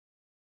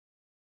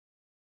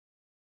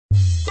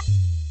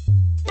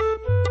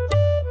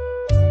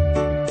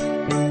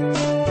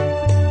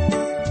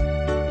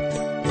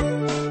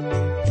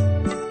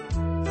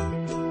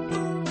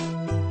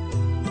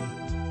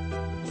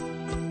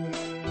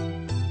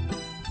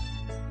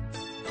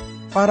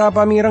Para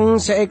pamireng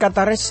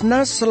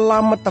seekataresna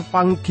selamat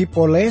tepanggi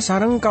pole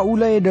sareng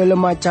kaula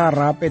dalam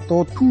acara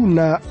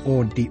petotuna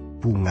odi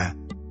bunga.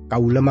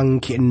 Kaula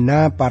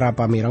mangkina para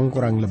pamireng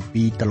kurang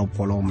lebih 30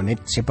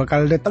 menit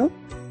sebekal dateng.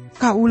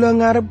 Kaula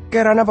ngarep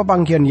kerana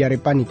pepanggian yari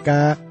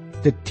panika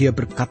dedia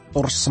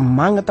berkator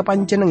semangat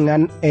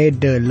panjenengan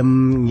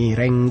dalam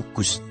ngireng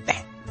Guste.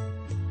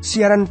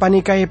 Siaran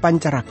panika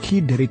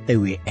pancaraki dari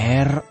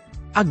TWR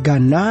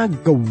Agana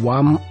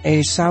Gewam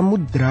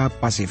Samudra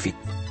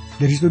Pasifik.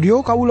 Dari studio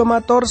kaula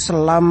matur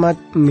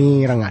selamat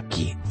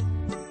mirengaki.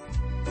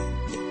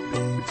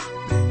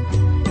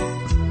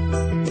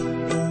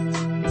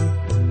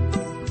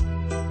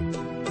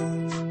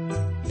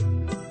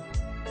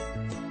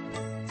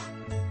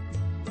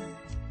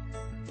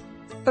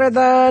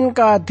 Tretan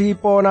kadi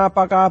pon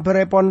apa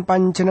kabar pon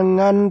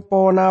panjenengan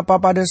pon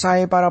apa pada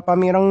saya para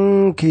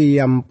pamireng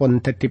giampun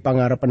dadi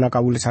pangarepen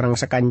kaula sareng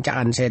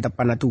sekancaan saya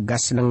tepana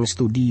tugas nang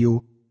studio.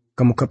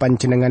 Kemuka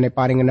panjenengan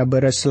paringana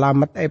beres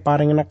selamat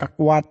paringana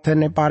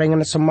kekuatan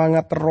paringana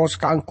semangat terus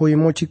kaangkui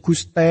moci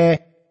Guste.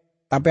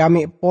 Tapi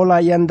ami pola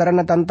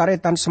yandarana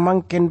tantaretan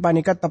semangkin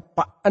panika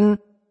tepaan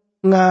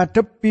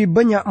ngadepi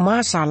banyak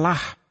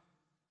masalah.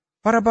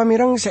 Para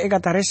pamireng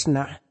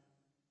seekataresna.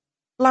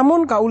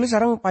 Lamun kauli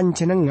sareng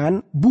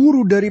panjenengan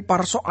buru dari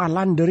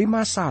persoalan dari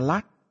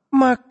masalah,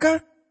 maka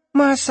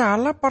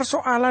masalah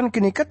persoalan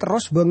kenika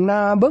terus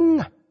benga.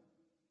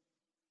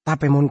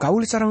 Tapi mun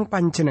kauli sareng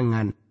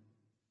panjenengan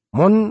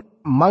mon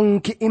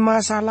mangki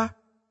masalah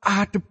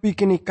adepi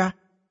kenika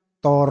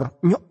tor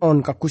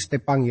nyoon ka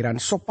Guste Pangeran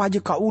sopaja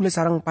kaule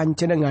sareng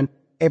panjenengan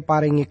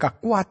paringi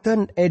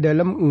kekuatan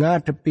dalam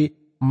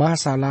ngadepi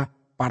masalah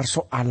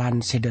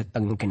persoalan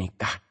sedateng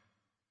kenika.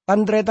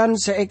 Tandretan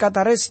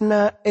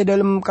seekataresna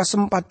dalam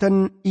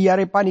kesempatan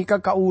iare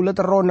panika kaule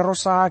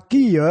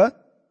teronerosaki ya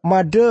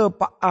made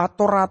pak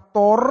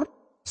ator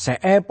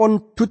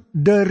seepon tut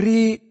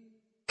dari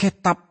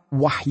kitab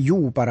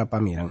Wahyu para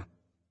pamirang.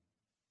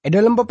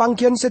 Dalam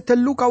pepangkian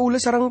setelu kaula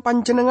sareng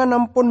panjenengan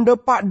ampun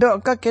depak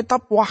ke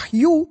kitab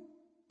Wahyu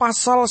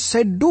pasal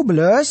 12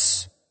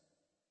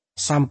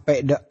 sampai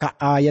dek ke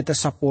ayat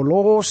 10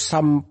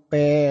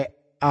 sampai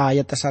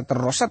ayat 1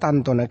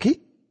 tanto naki.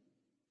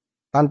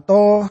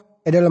 Tanto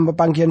dalam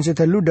pepangkian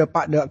setelu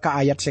depak dek ke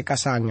ayat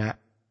sekasanga.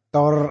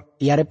 Tor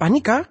yare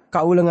panika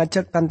kaula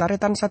ngajak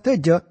tantaretan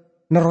sateja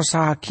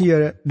nerosaki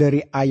dari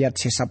ayat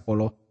 10.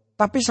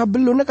 Tapi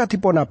sebelumnya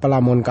katipun apa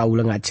lamun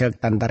kaula ngajak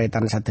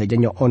tantaretan sateja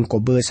nyoon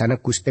kobe sana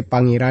Guste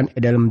Pangeran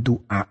dalam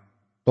doa.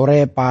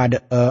 Tore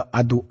pada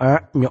doa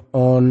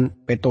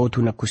nyoon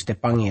petotuna Guste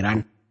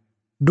Pangeran.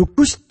 Duk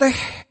Guste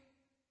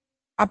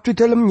abdi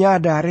dalam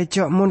nyadare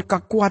cak mun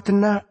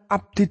kekuatna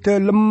abdi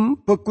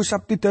dalam bagus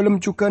abdi dalam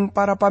juga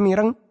para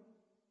pamireng.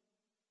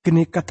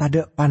 Genika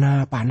tada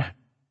panah-panah.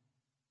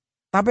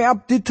 Tapi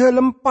abdi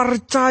dalam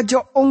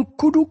percaya ong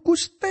kudu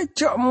Guste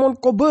cak mun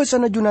kobe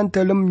sana junan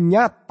dalam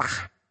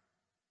nyata.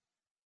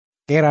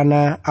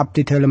 Kerana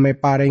abdi daleme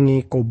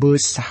paringi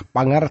kobesah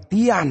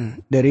pangertian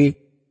dari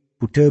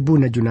budebu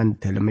najunan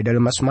daleme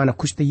dalam asmana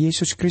Gusti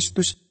Yesus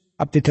Kristus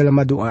abdi dalam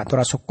doa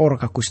tora syukur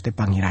ka Gusti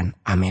Pangeran.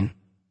 Amin.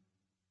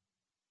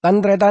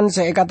 Tandretan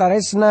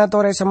seekataresna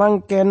tore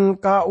semangken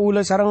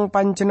kaula sareng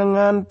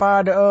panjenengan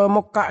pada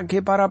moka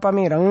ge para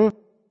pamireng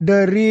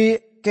dari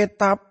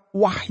kitab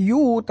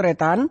Wahyu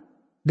tretan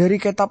dari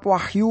kitab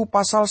Wahyu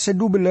pasal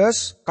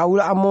 12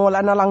 kaula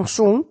amolana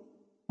langsung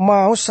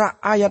mau sa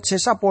ayat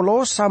 10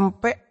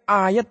 sampai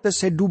ayat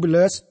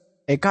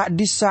 12 eka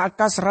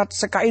disaka serat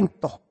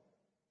sekainto.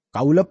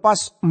 Kau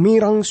lepas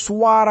mireng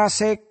suara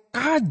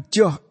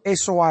sekajah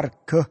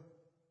eswarga.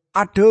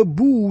 Ada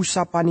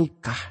busa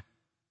panikah.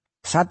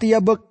 Satia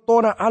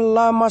bektona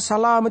Allah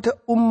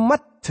masalamat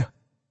umat.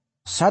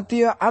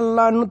 Satia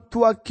Allah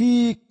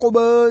nutuaki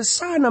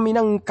kobesana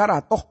minang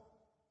karatoh.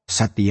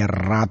 Satia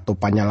rato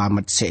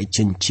panyalamat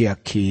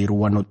seecenciaki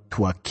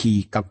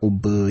ruwanutuaki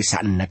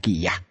kakubesan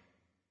nakiyah.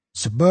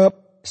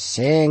 Sebab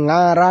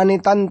sengarani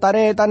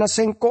tantareta na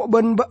sengkok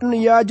ben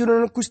ya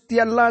junan Gusti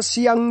Allah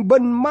siang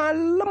ben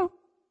malam.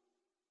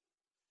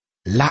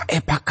 Lae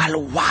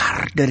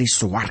keluar dari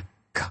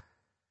swarga.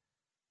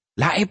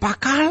 Lae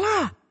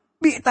pakala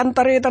bi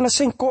tantareta na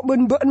sengkok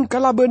ben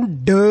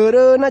kalaben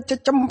derena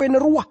cecempen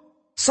ruah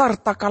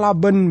sarta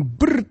kalaben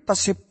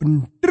bertase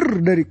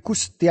bener dari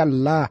Gusti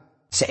Allah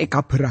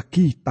seeka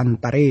beragi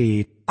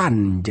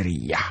tantaretan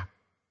jeriah.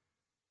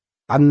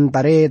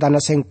 Tantareta na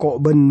sengkok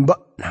ben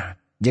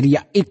jeria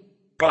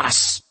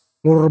ikhlas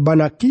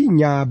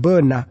ngurbanakinya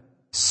bena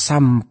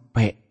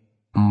sampai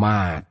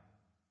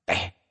mate.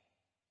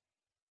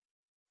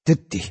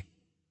 Jadi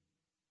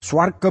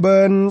swarga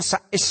ben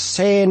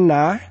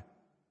saesena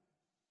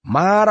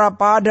mara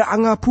pada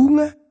anga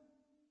bunga.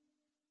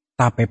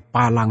 Tapi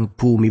palang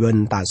bumi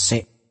bentase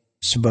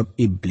sebab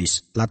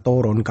iblis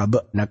latoron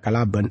kabe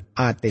nakalaban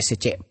ate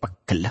secek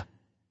pegel.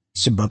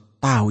 Sebab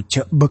tahu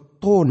cek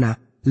bektona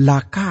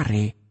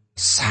lakare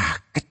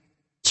sakit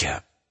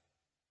cek.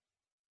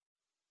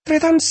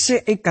 Tretan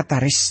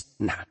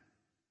seekataresna.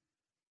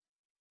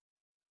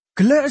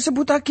 Gelek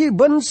sebutake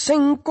ben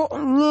sengkok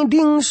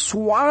ngiding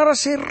suara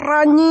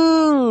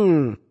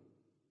seranying.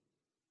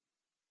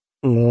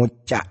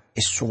 Ngocak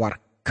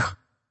swarga.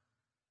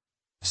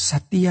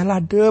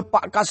 Satialah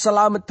depak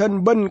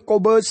kaselamatan ben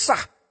ko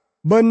besah.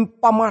 Ben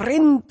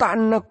pamarintah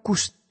na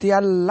Gusti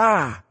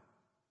Allah.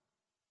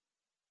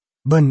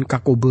 Ben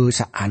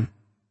kakobesaan.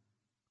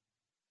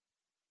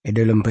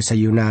 Dalam bahasa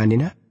Yunani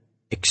na,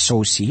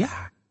 exousia,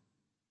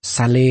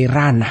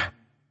 salerana,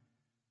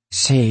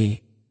 se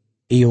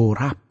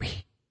iorapi.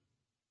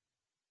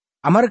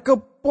 Amar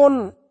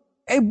kepon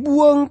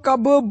buang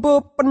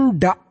kabebe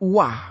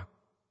pendakwa.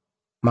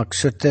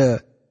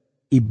 Maksudnya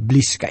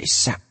iblis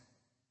kaisa.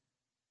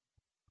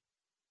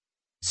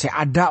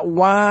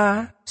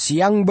 Seadakwa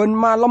siang ben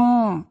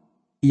malam.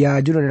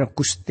 Ya juga na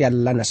Gusti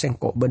Allah na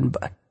sengkok ben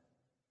ban.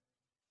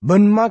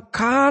 Ben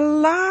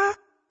makala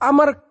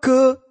amar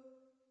ke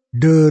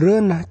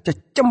derena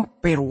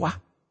cecemperwa.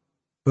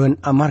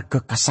 Ben amar ke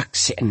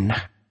kasaksian na.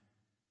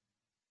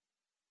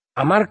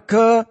 Amar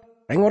ke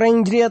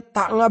reng-reng jeria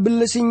tak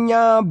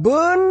ngabelesinya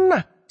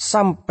benah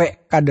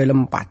sampai ka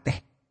dalam pateh.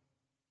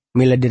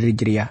 Mila diri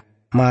jeria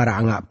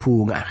marah ngak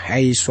bunga.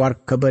 Hai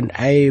swarga ben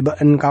hai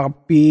ben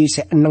kapi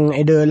se eneng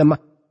dalam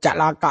cak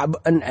laka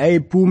ben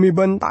hai bumi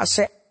ben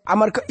tasek.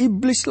 Amar ke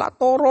iblis lah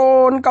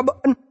toron ka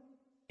ben.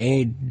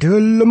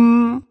 Dalam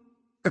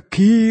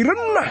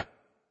kekiren nah.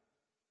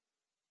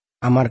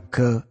 Amar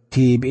ke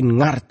tibin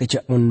ngarti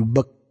cak mun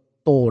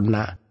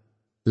bektona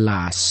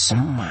la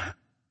sema.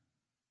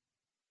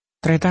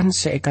 Tretan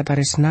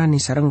seekataresnani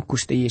sareng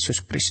Gusti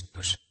Yesus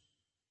Kristus.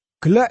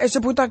 Gela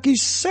sebutaki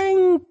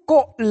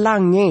sengkok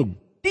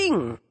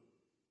langeding.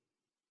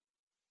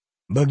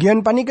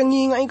 Bagian panik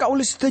ngingai ka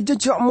ulis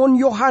tejejak mon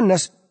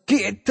Yohanes.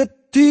 Ki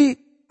teti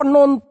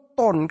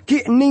penonton.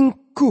 Ki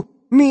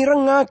ningku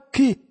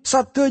mirengaki.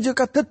 Sateja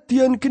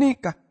katetian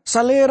kenika.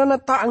 Salerana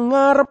tak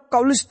ngarep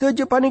ka ulis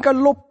teja panika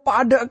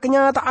lupa ada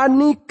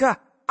kenyataan nikah.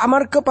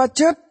 Amar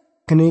kepacet.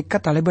 Kenika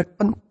talebat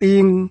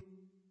penting.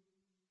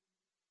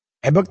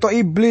 Ebek to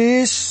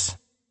iblis,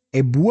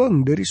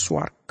 buang dari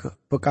swarga,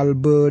 bekal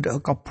beda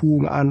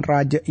kabungaan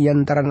raja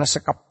iantara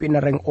nasekapin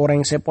reng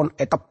orang sepon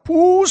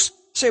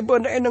tepus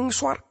sebenda eneng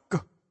swarga.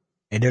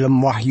 Dalam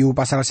Wahyu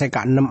pasal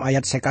seka 6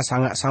 ayat seka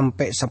sangat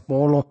sampai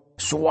 10,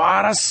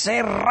 suara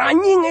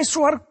seranying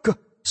swarga,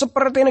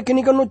 seperti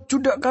kini kanu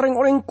judak kareng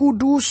orang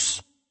kudus,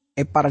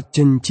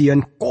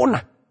 parjanjian kona,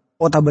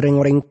 ota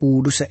bereng orang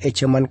kudus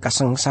jaman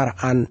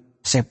kasengsaraan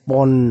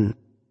sepon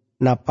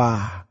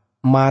napa.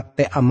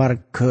 Mate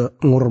amar ke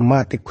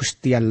ngurmati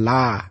Gusti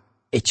Allah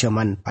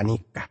jaman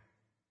panika.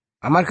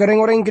 Amar ke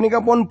reng-reng kini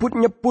kapon put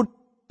nyebut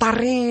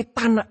tare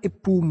tanah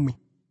bumi.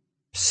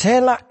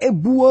 Sela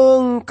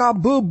buang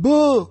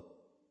kabebe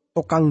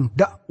tokang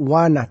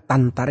dakwana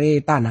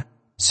tantare tanah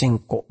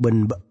sengkok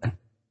ben-ben.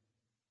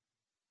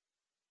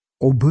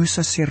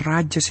 Obesa si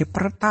raja si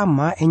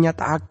pertama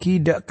nyata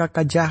akidak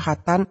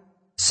kakajahatan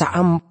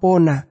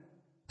saampona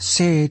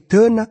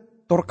sedena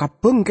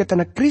torkabeng ke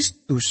tanah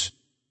Kristus.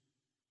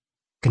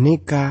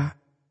 Kenika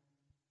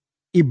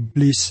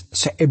iblis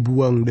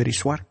sebuang dari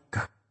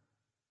swarga.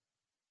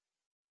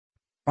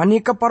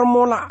 Panika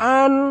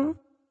permulaan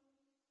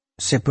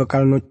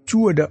sebekal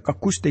nucu ada ka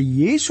Gusti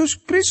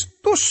Yesus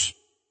Kristus.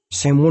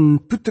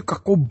 Semun tute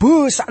ka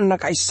kobesaan na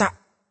kaisa.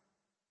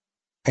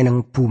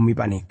 Enang bumi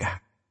panika.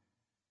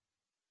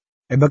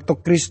 Ebak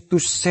to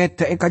Kristus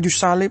sete kaju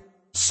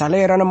salib.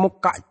 Salera na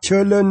muka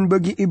jalan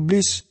bagi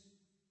iblis.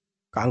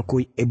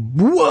 Kangkui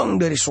buang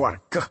dari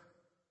swarga.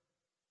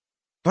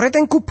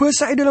 Toreteng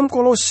kubasa dalam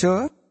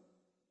Kolose.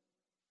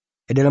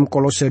 Dalam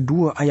Kolose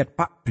 2 ayat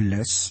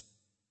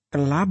 14.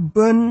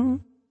 Kelaban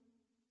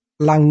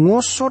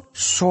langosot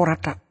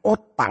sorata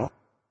otang.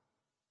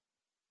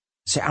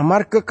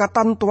 Seamar ke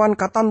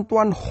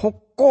katantuan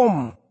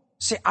hukum.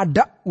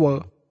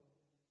 Seadakwa.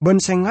 Ben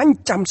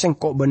sengancam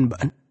sengkok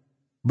ben-ben.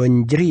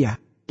 Benjeria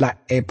la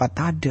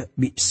patade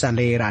bisa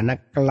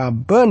lerana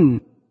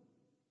kelaban.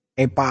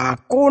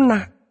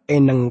 Akona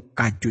eneng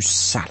kaju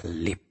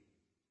salib.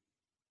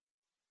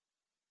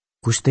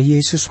 Gusti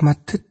Yesus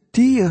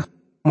matetia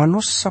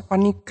manusia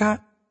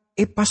panika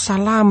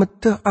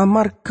pasalamet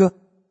amarga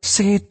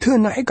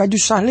sedena kaju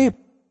salib.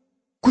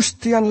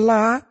 Gustian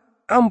la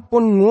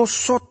ampun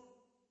ngosot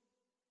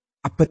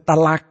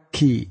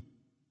abetalaki.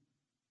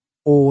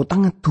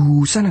 Tangan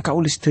dusan ka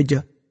ulis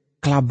teja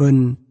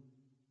kelaben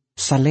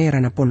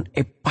salerana pun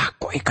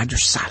pako kaju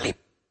salib.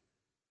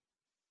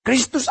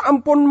 Kristus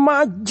ampun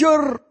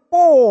majer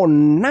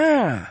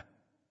pona.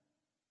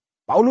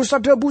 Paulus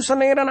adabu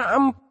salerana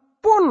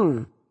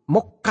ampun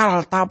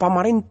mokal ta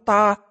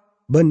pamarintah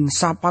ben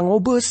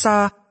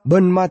sapangobesa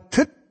ben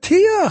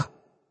matetia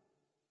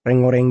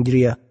reng-oreng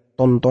jeria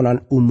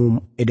tontonan umum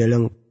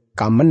dalam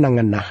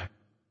kamenangan nah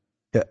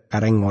de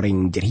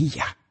reng-oreng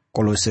jeria.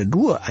 Kolose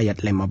 2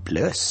 ayat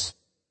 15.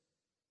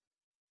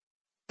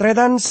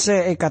 Tretan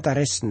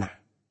seekataresna.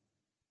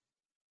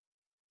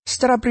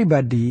 Secara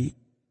pribadi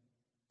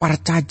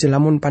parcaja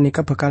lamun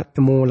panika bakal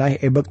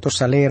mulai ebek to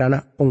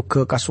salerana pong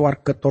ke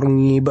kasuar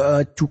ketorngi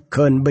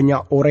bajukan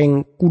banyak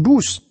orang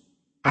kudus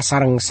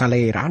asareng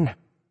salerana.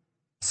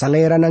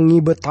 Salerana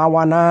ngibet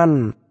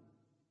tawanan.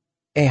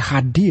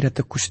 Hadir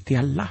ate Gusti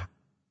Allah.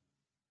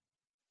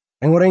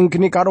 Orang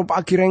kini karo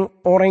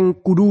pakireng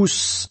orang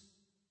kudus.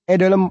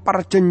 Dalam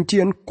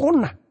perjanjian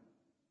kona.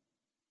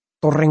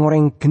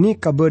 Toreng-orang kini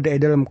kabeda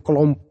dalam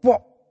kelompok.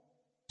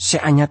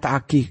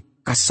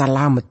 Seanyata-aki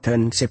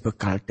kasalamatan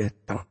sebekal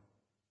datang.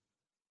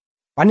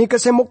 Panika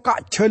semuka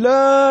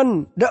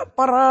jalan. Dak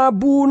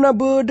parabu na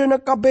beda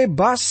na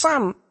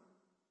kebebasan.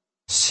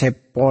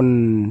 Sepon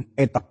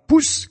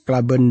etapus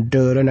kelaban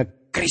derana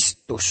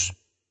Kristus.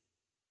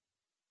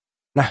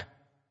 Nah,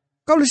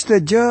 kalau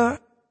saja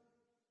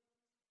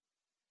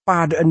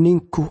pada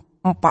eningku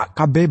empat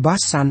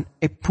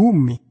kebebasan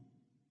bumi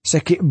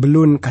seki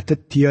belum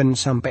katetian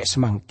sampai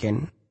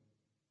semangkin.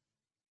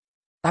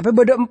 Tapi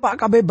beda empat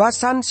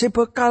kebebasan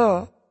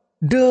sebekal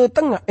de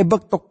tengah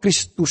bekto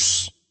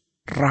Kristus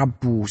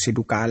Rabu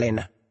seduka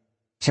alena.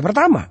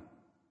 Pertama,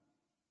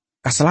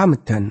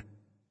 keselamatan.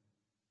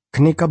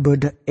 Kenika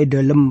beda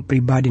dalam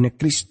pribadi na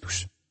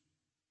Kristus.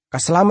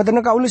 Keselamatan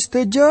na kaulis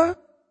teja.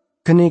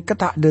 Kenika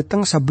tak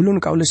datang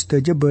sebelum kaulis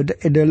teja beda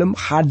dalam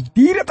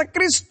hadirat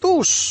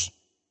Kristus.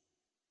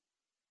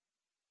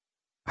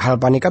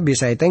 Hal panika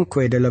bisa iteng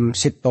kue dalam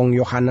sitong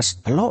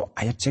Yohanes 3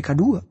 ayat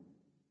kedua.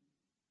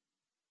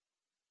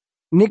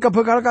 Nika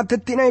bakal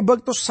katetina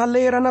ibakto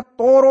salerana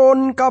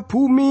toron ka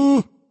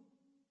bumi.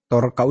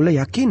 Tor kaula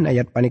yakin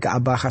ayat panika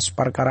abahas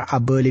perkara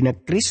abelina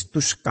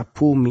Kristus ka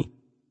bumi.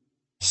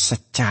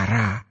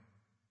 Secara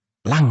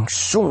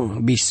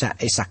langsung bisa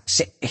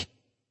esaksi.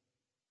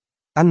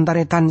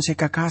 Tantaretan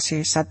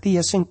sekakase satia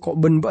sengkok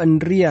ben-ben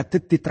ria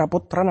tetit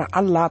rapotrana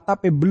Allah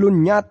tapi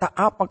belum nyata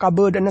apa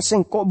kabedana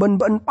sengkok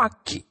ben-ben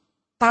paki.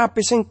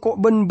 Tapi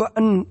sengkok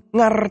ben-ben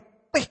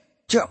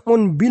ngerteh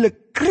jamun bila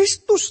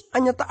Kristus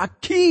hanya tak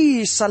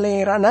aki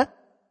salerana.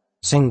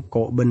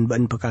 Sengkok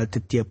ben-ben bakal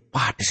tetiap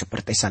pada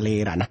seperti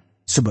salerana.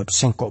 Sebab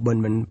sengkok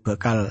ben-ben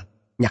bakal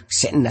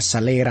nyaksena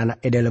salerana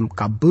dalam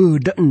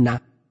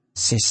kabedana.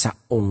 Sesa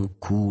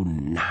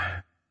ongkuna.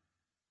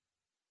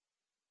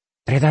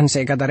 Tretan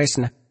saya kata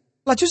resna.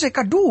 Laju saya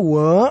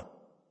kedua.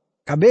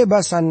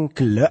 Kebebasan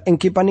gela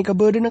engkipani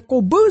kebedena ko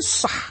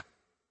besah.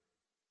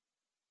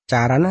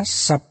 Carana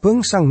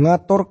sabengsa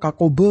ngatur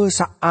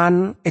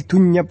kakobesaan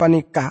etunya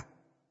panika.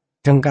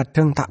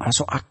 Kadang-kadang tak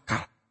masuk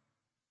akal.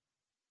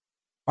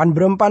 Pan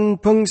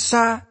berempan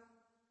bangsa.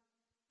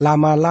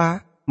 Lamala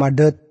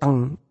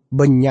madeteng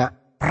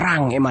banyak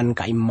perang iman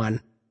ka iman.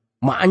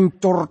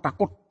 Maancur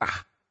takut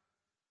tah.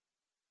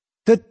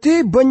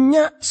 Jadi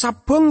banyak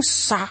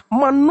sabengsa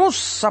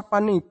manusia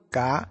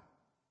panika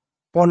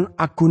pon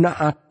aguna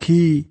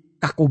agi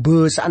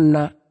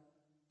kakobesana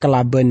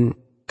kelaben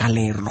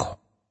kalero.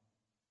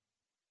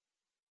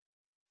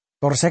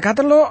 Tor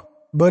sekata lo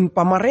ben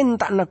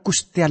pamarentah na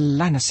Gusti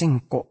Allah na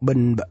sengkok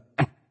ben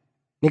baan.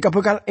 Nika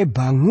bakal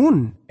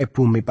bangun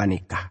bumi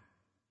panika.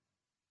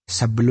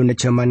 Sebelum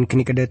zaman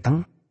kini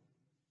kedatang,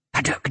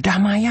 ada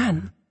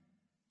kedamaian,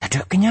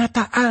 ada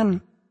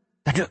kenyataan,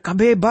 ada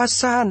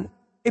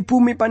kebebasan.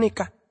 Bumi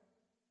panika.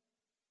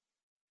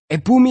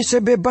 Bumi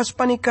sebebas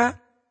panika.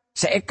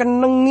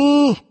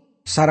 Seekenengi.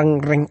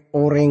 Sarang reng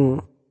orang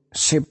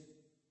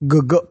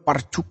gegek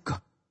parcuka.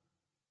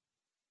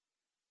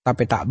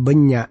 Tapi tak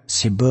banyak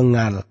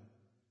sebengal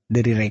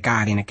dari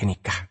rekari na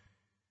kenikah.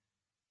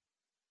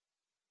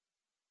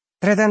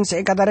 Tretan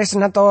sekata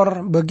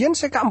resenator. Bagian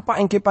sekaempat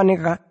yang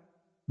kipanika.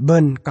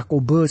 Ben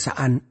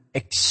kakobesaan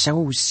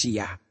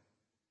eksausia.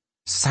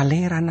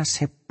 Salera na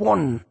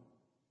sepon.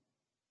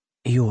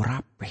 Iyo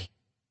rape.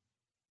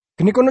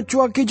 Kini kono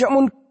cuaki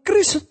jamun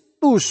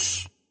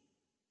Kristus.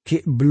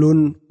 Ki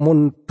belum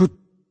montut.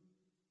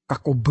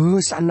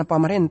 Kakobesaan na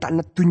pamarentah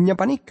na dunya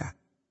panika.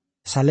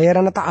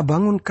 Salera na tak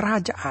abangun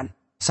kerajaan.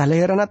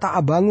 Salera na tak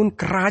abangun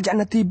kerajaan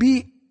na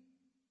tibi.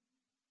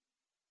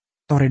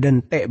 Tore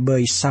dan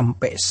tebay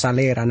sampai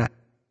salera na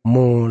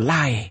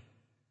mulai.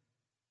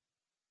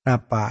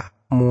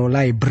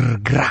 Mulai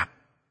bergerak.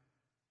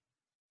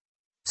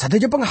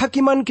 Sadaya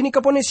penghakiman kini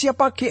kapone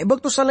siapa ke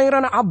bekto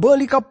salerana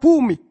abali ka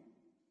bumi.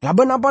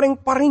 Laban apareng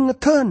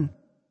ngeten.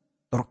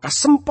 Tor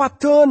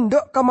kasempatan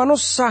dek ka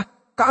manusia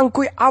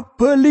kaangkui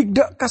abalik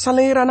dek ka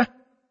salerana.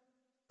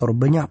 Tor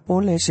banyak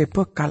pole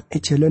sepekal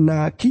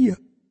jalan kia.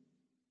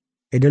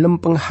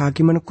 Dalam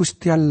penghakiman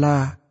Gusti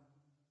Allah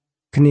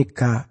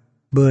kenika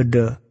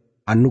beda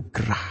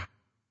anugerah.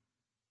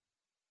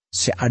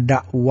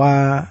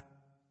 Seadakwa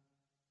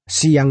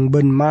siang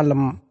ben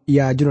malam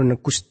ya juno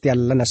Gusti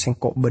Allah na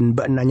sengkok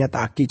ben-ben nanya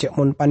taki cek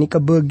mon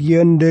panika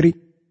bagian dari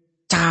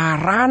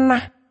carana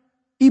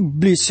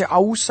iblis ya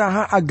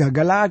usaha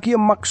agaga lagi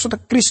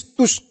maksud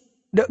Kristus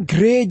de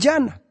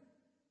gereja na.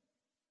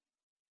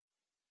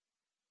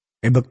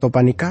 Ebek to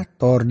panika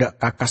tor de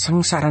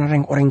kakasang sarana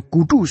reng orang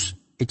kudus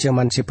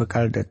zaman si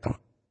bekal datang.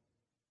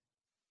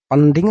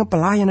 Pentingnya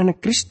pelayanan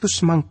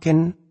Kristus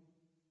mangken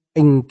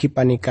engki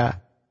panika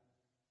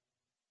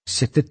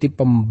seteti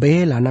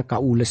pembela na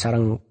kaula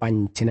sarang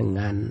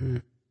panjenengan.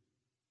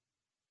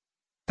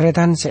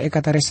 Tretan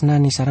seekata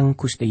resnani sarang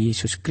Gusti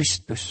Yesus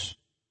Kristus.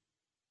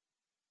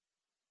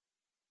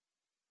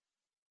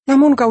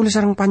 Namun kaula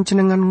sareng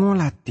panjenengan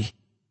ngolati.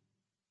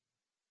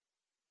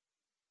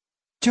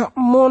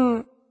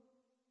 Jakmon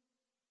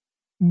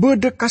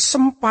beda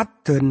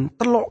kesempatan,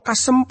 telok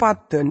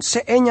kesempatan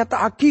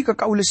nyataake ke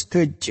kaula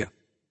sedaja.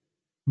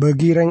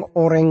 Bagi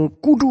orang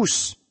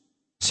kudus,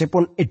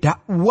 sepun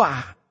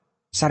edakwa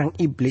sarang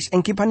iblis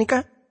engki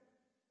panika.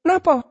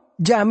 Napa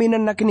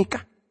jaminan nak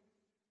nikah?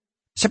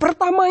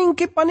 Sepertama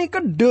engki panika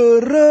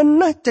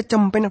derena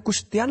cecempen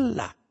Gusti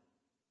Allah.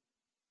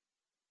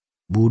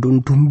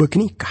 Budun dumba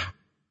nikah.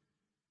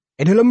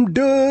 Dalam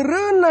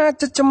derena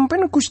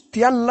cecempen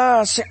Gusti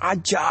Allah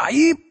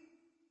seajaib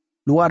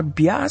luar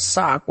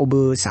biasa aku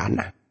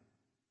besana.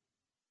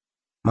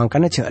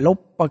 Makanya jangan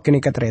lupa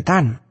kini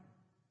ketretan.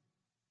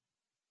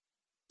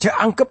 Jangan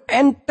anggap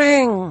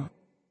enteng.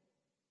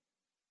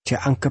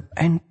 Jangan anggap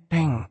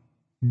enteng.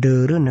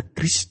 Derena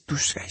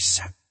Kristus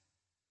kaisa.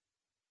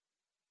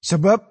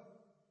 Sebab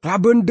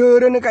laban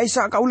derena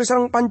kaisa kaula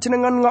sareng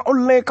panjenengan nga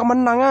oleh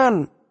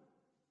kemenangan.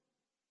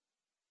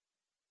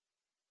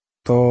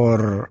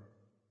 Tor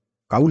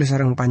kaula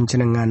sareng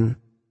panjenengan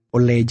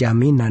oleh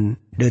jaminan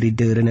dari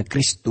derena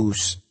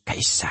Kristus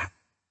kaisa.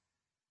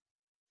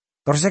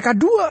 Tor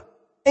sekadua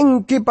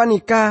engke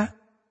panika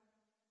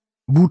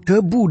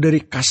budebu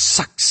dari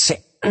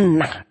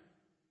kasaksena.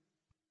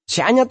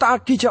 Sianya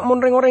tak aki jak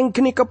monreng-oreng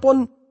kini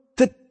kepon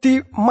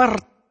dadi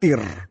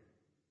martir.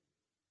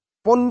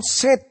 Pon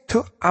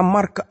sedo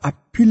amar ke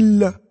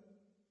abila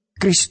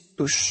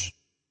Kristus.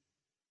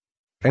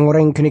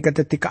 Reng-oreng kini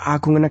ketika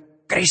agungan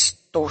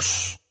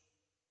Kristus.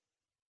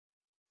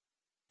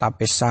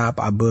 Tapi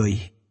sapa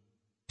abai.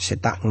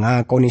 Setak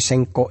ngakoni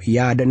sengko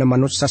iya ada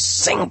manusia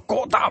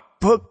sengko tak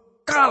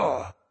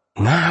bekal.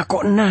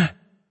 Ngakok na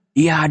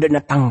iya ada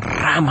natang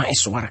rama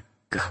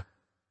eswarga.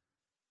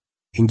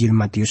 Injil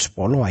Matius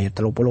 10 ayat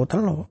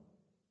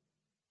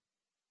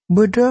 33.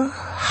 Beda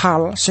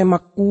hal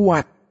semak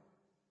kuat.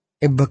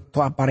 Ebek to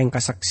apareng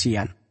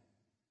kasaksian.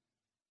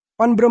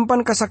 Pan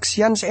berempan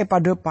kasaksian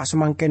pada pak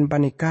semangken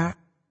panika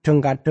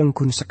dengkadeng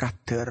gun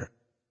sekader.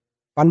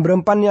 Pan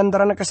berempan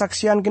yantarana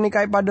kesaksian kini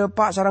kai pada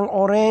pak sarang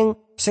orang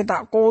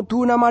setak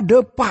kodu nama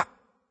depak.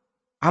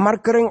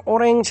 Amar kering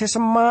orang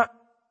sesemak.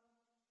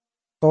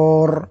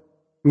 Tor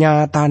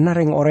nyatana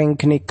reng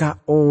orang kini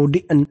ka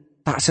odien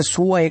tak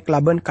sesuai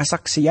kelaban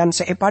kasaksian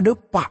pada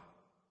pak.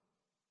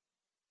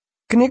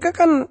 Kini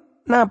kan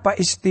napa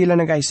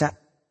istilahnya kaisa?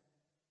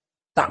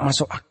 Tak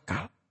masuk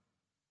akal.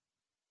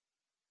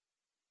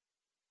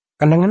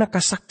 Kanangana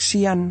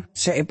kasaksian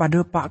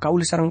pada pak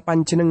kauli sarang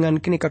panjenengan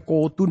kini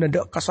kakotu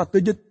nada kasat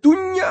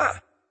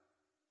jetunya.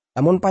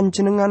 Namun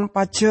panjenengan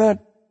pajat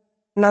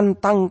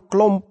nantang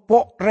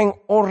kelompok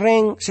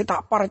reng-oreng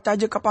setak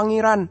parcaja ke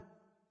pangeran.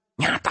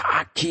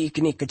 Nyata aki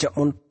kini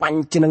kejakmun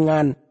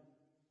panjenengan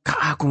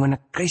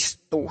keagungan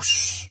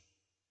Kristus.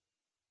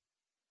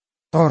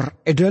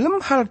 Tor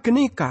dalam hal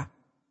kenika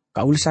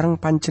kauli sarang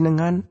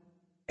panjenengan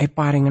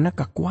parengana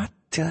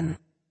kekuatan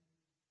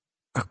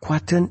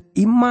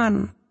iman.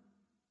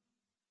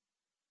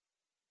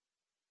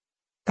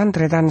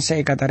 Tantretan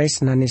saya kata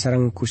resnani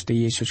sarang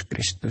Gusti Yesus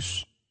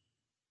Kristus.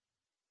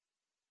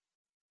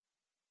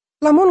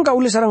 Lamun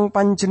kauli sarang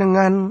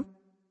panjenengan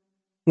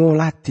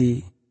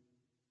ngolati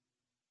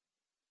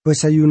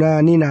bahasa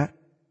Yunani na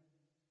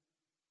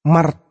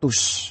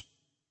martus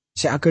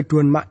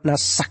seagaduan makna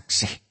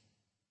saksi.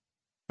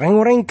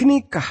 Reng-reng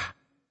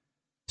kenikah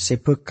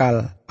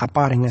sebekal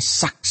apa ringa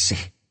saksi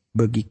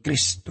bagi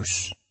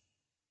Kristus.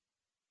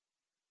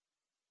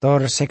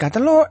 Tor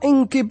sekatelo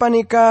engki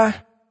panika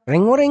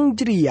reng-oreng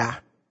jeria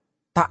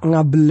tak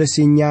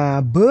ngabelesinya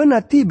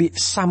benatibi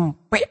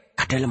sampai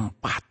ke dalam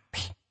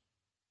pati.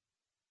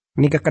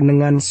 Ini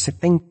kekenangan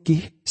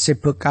setengki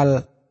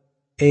sebekal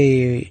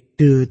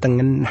de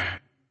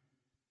tengah.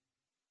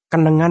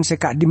 Kenangan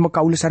sekak di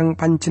mekauli sarang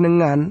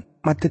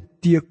panjenengan matet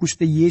dia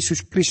Gusti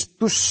Yesus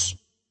Kristus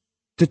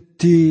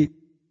dadi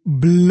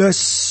belas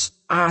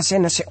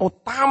asena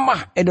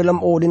seotama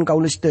dalam odin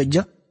kaulis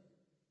teja.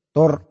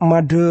 Tor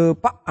made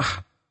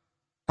paah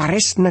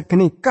taresna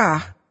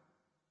kenika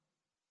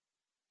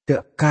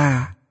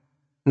deka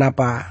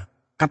napa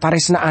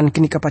kataresnaan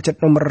kenika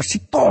pacet nomor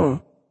sitong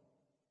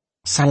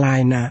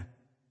salaina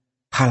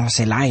hal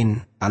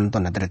selain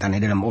tanton adretane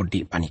dalam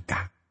odi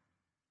panika.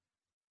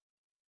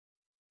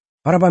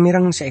 Para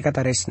pamirang saya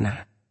kataresna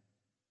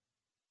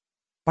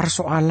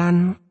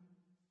persoalan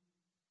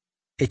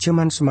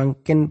cuman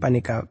semakin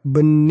panika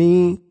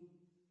beni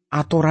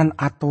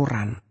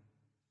aturan-aturan.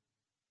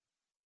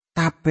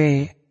 Tapi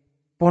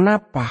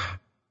ponapa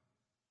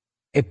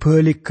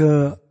balik ke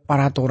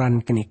peraturan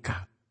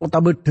kenika.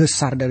 Utawa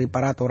dasar dari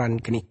peraturan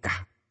kenika.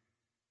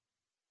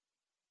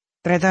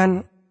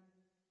 Tretan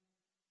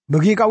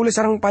bagi kauli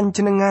sarang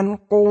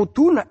panjenengan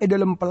koduna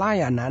dalam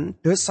pelayanan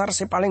dasar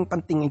paling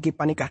penting iki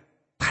panika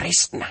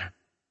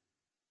taresna.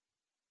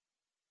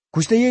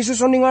 Gusti Yesus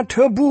oning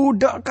ada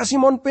budak ka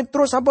Simon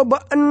Petrus apa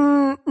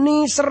baan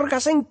niser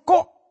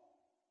kasengko.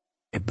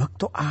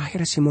 Bekto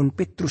akhir Simon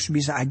Petrus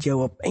bisa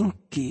jawab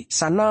engki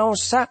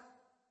sanaosa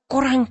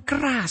kurang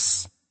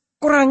keras,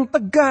 kurang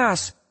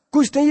tegas,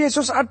 Gusti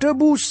Yesus ada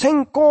bu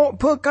sengko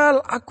bekal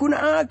aku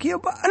naaki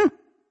apaan.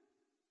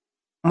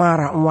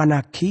 Mara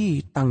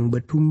wanaki tang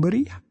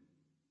betumberia.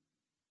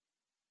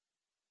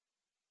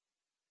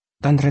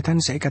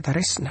 Tandretan saya kata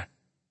resna.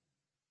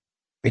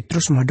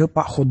 Petrus mada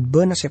pak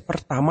khutbah nasi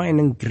pertama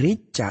yang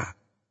gereja.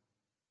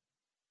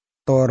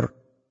 Tor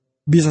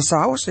bisa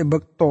saus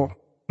sebekto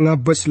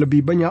ngabes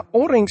lebih banyak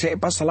orang saya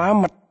pas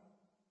selamat.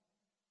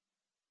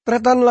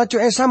 Tretan lacu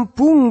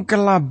sambung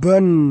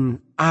kelaban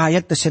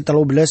ayat 13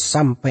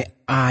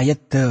 sampai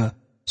ayat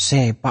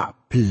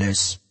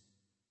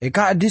 14.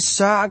 Eka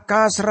disa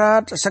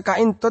kasrat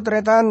sekainto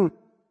tretan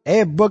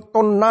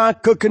bekton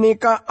naga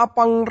genika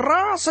apang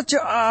rasa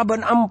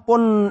jaaban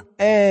ampun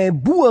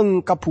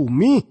buang ke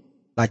bumi.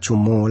 Lacu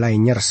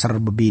mulai nyerser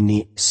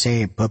bebini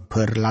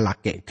sebeber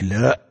lalake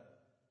gelek.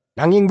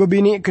 Nanging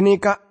bebini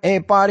genika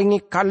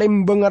paringi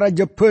kalembeng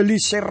raja beli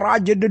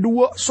seraja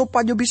dedua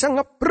supaya bisa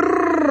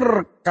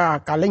ngeber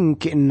ka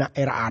kalengki na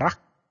era arah.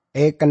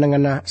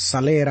 Kenengana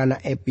salera na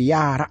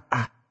piara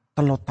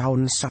 3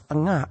 tahun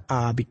setengah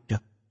abida.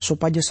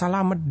 Supaya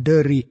selamat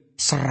dari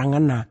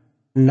serangan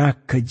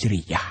naga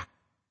jeriyah.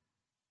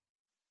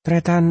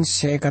 Tretan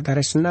saya kata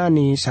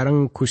resnani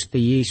sareng Gusti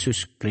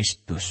Yesus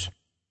Kristus.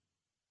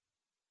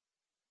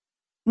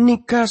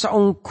 Nika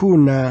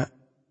saungkuna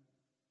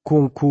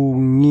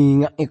kungkungi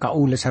nga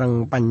ikaula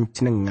sareng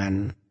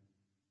panjenengan.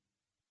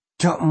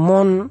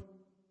 Jakmon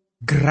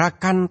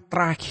gerakan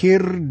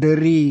terakhir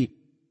dari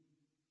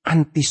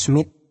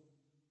anti-Smith.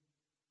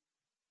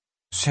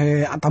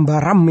 Saya tambah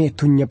rame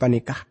dunya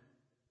panikah.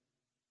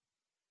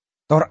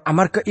 Tor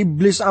amar ke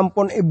iblis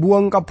ampun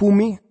buang ke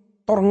bumi.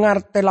 Tor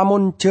ngarte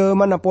lamun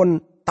jemanapun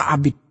tak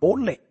abit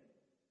boleh.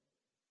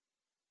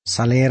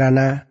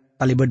 Salerana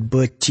talibat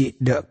beci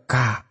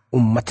deka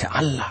umat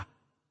Allah.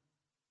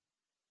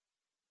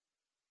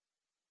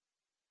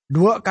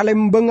 2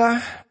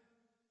 kalembengah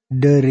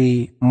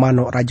dari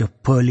manuk raja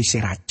beli si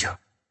raja.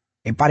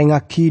 Paring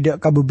akidak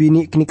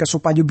kabebini kenika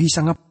supaya bisa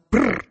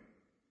ngeber.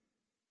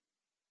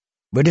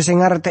 Beda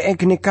sing ngarte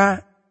kenika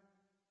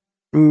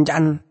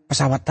encan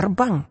pesawat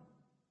terbang.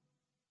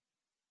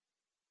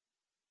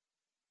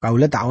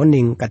 Kaula tahu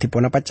ning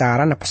katipun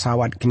pacaran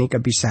pesawat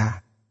kenika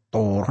bisa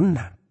turun.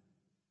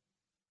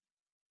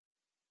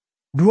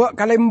 2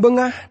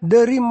 kalembengah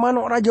dari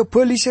manuk raja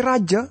beli si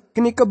raja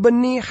kenika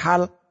beni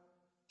hal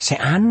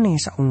seane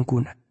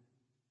saungkuna.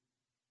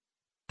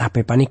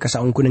 Tapi panika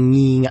saungkuna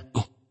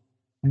ngingai.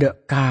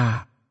 Deka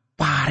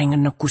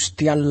paringan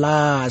Gusti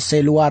Allah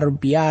seluar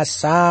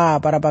biasa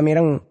para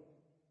pamireng.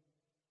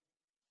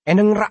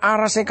 Eneng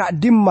raara seka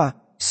dimma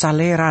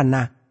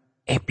salerana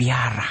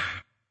piara.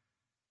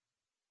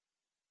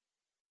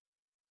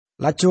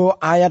 Lacu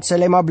ayat 15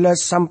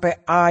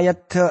 sampai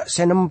ayat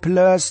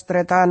 16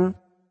 tretan.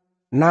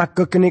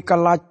 Naga kenika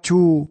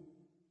lacu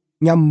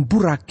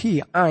nyamburaki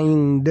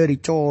aing dari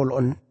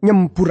colon.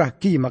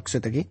 Nyamburaki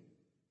maksudnya.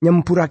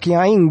 Nyamburaki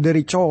aing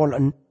dari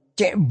colon.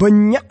 Cek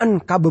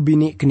banyakan ka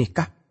bebini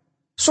kenikah.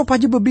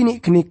 Supaya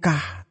bebini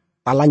kenikah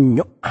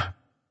talanyok.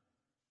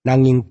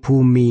 Nanging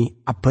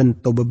bumi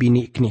abento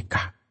bebini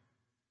kenikah.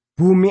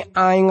 Bumi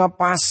aing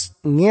pas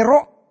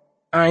ngerok.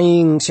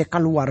 Aing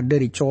sekaluar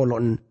dari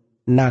colon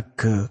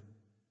naga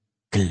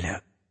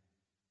gelap.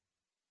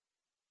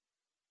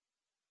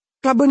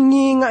 Klaben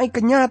ngingai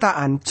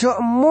kenyataan.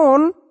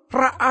 Jemon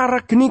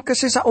raara geni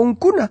kesesa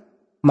ungkuna.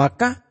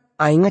 Maka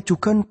aing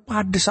ngajukan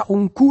pada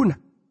saungkuna.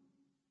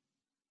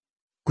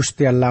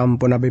 Gusti Allah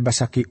ampun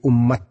abebasaki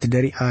umat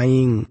dari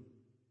aing.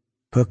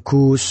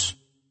 Bagus.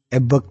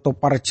 Bekto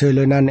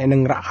parjalanan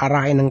eneng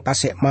raara eneng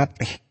tasik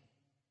mati.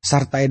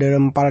 Sarta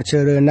dalam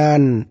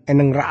parjalanan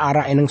eneng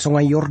raara eneng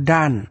sungai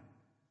Yordan.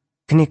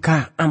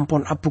 Kenika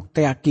ampun abuk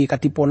teaki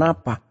katipun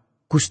apa.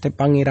 Gusti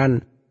Pangeran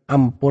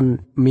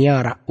ampun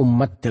miara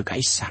umat de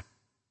kaisa.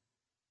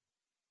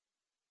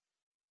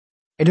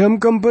 Dalam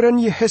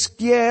gambaran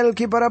Yehezkiel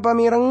ki para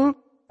pamireng.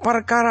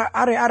 Perkara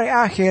are-are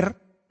akhir.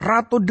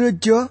 Ratu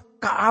Deja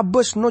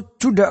kaabes no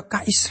juda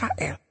ka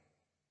Israel.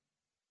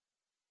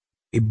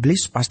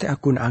 Iblis pasti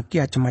akun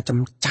aki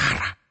macam-macam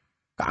cara.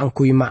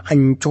 Kaangkui ma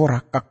ancora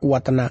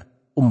kekuatan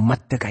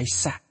umat de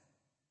kaisa.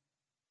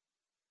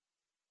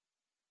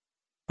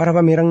 Para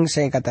pamireng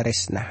saya kata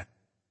resna.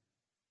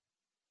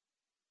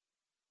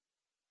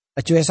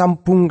 Acuh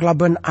sampung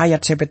kelaban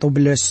ayat 17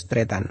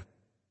 tretan.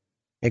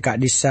 Eka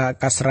disa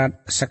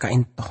kasrat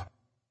sekainto.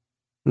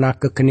 Na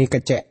kekeni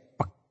kecek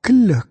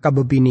pegelah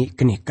kabebini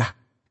kenikah.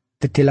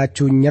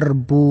 Tetilaju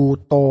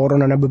nyerbu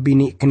toronana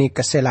bebini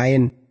kenikah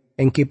selain.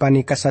 Engki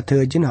panika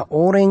sadejena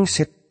orang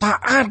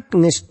setaat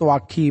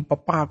ngestuaki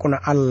pepakuna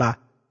Allah.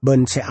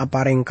 Ben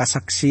seapareng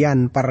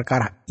kasaksian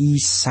perkara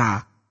Isa.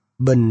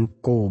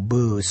 Ben ko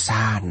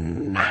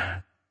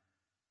besana.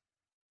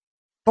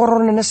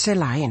 Toronana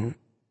selain.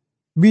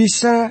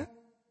 Bisa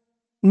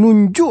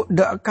nunjuk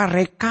dak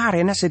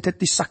kare-kare na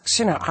sedeti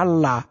saksina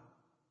Allah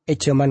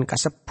jaman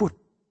kasebut.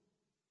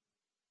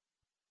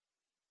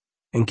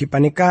 Engki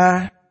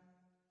panika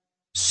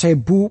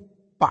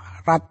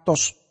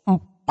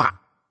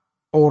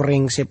 1404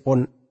 orang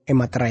sepon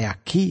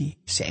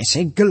ematrayaki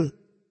seesegel.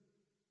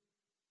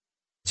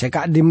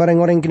 Seka di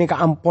mereng-oreng kini ka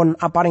ampon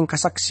apareng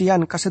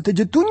kasaksian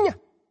kasetujutunya.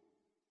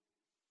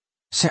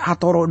 Se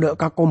atoro de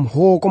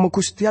kakomho koma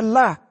Gusti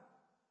Allah.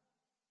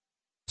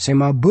 Se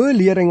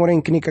mabeli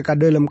reng-oreng kini ka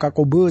dalam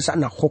kakobe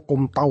sana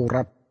hukum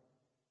Taurat.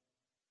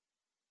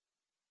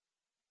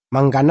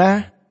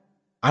 Mangkana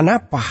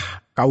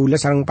anapa kaula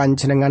sareng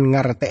panjenengan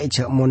ngarte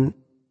ejekmun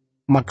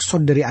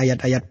maksud dari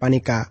ayat-ayat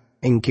panika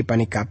engki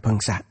panika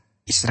bangsa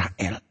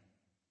Israel.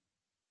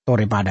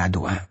 Tore pada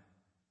doa.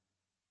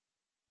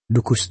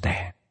 Dukuste.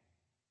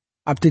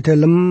 Abdi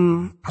dalem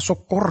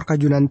asokor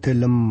kajunan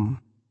dalem.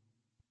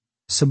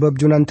 Sebab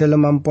junan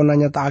dalem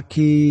ampunanya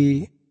taki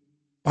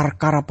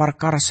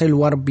parkara-parkara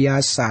seluar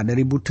biasa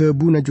dari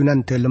budebu na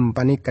junan dalem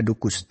panika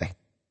dukuste.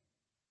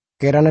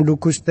 Kerana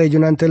dukuste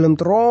junan dalem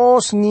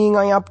terus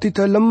ngingai abdi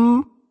dalem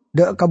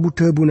da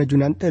kabudebu na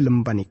junan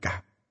dalem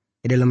panika.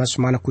 Dalam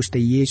asmana Gusti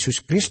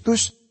Yesus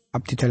Kristus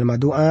abdi dalem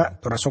doa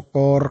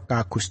turasokor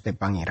ka Gusti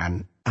Pangeran.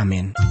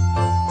 Amin.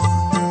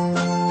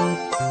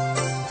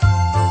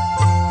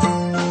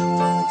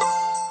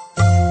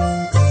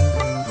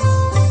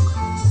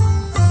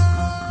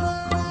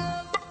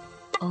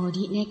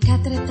 Odi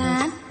nekat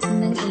retan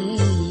nang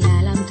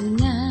alam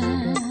dunia,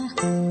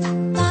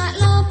 tak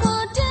lopo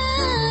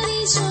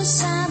dari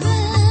susah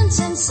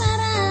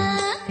bersengsara.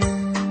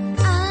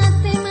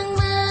 Ate mang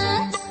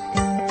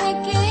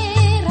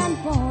pikiran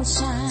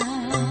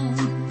bosan,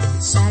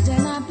 saja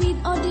napit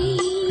odi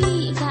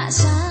tak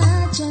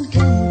sajen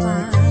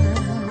gempar.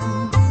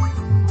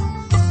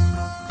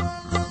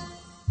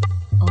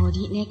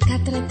 Odi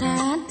nekat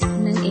retan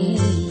nang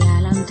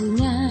alam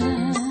dunia.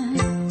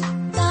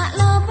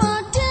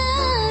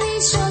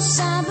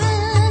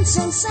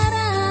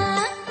 Sengsara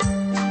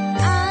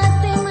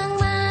ate mang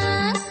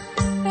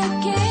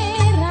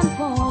pikiran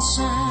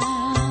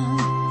bosan,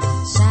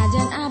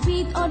 sajan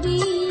abid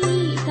odi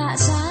tak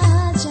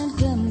sajan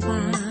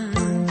gempar.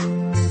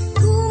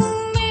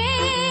 Kumelange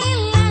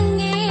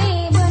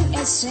ben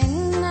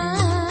esena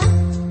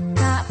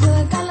tak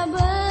bekal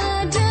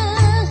beda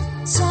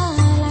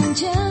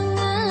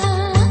salanjenga,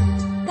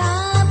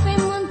 tapi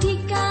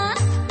muntika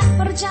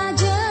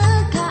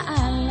percaya ka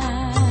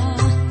Allah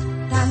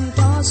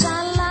tanpa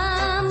salah.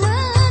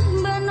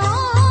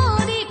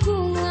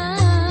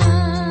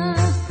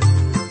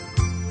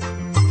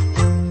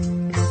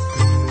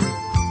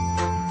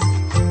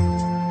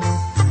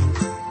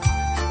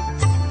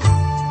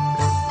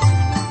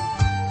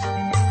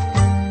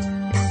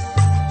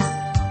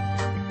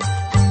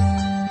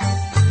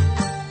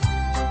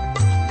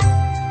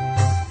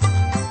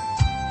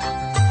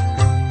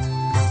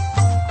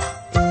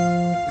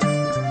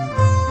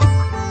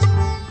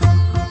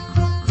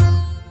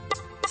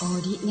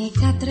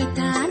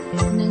 Katretan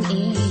nang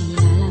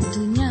alam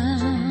dunia,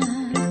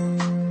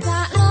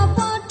 tak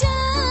lopo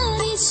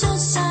dari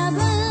susah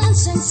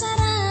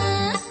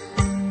bersengsara.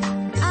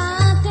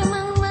 Ate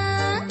mang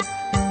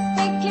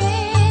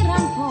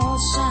pikiran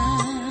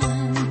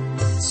bosan,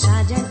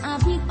 sajan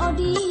abid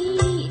odi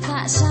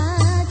tak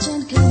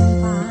sajan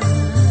gempar.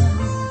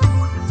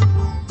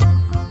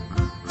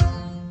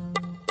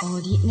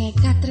 Odi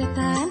nekat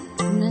retan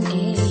nang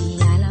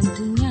alam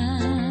dunia.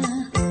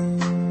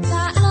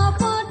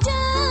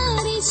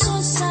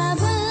 Susah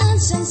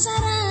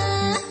bersengsara,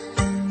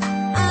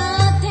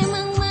 ate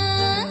mang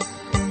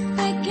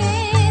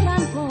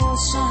pikiran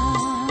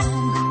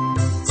bosan,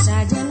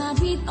 saja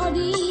nabit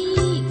odi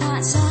tak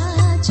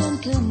sajen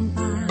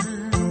gempar.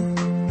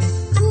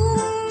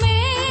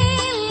 Kumelange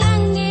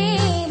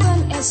ben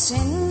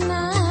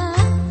esena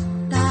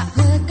tak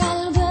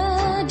bekal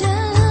beda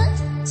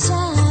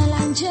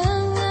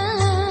salanjenga,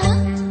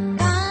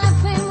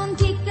 tapi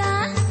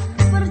muntika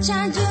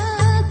percaya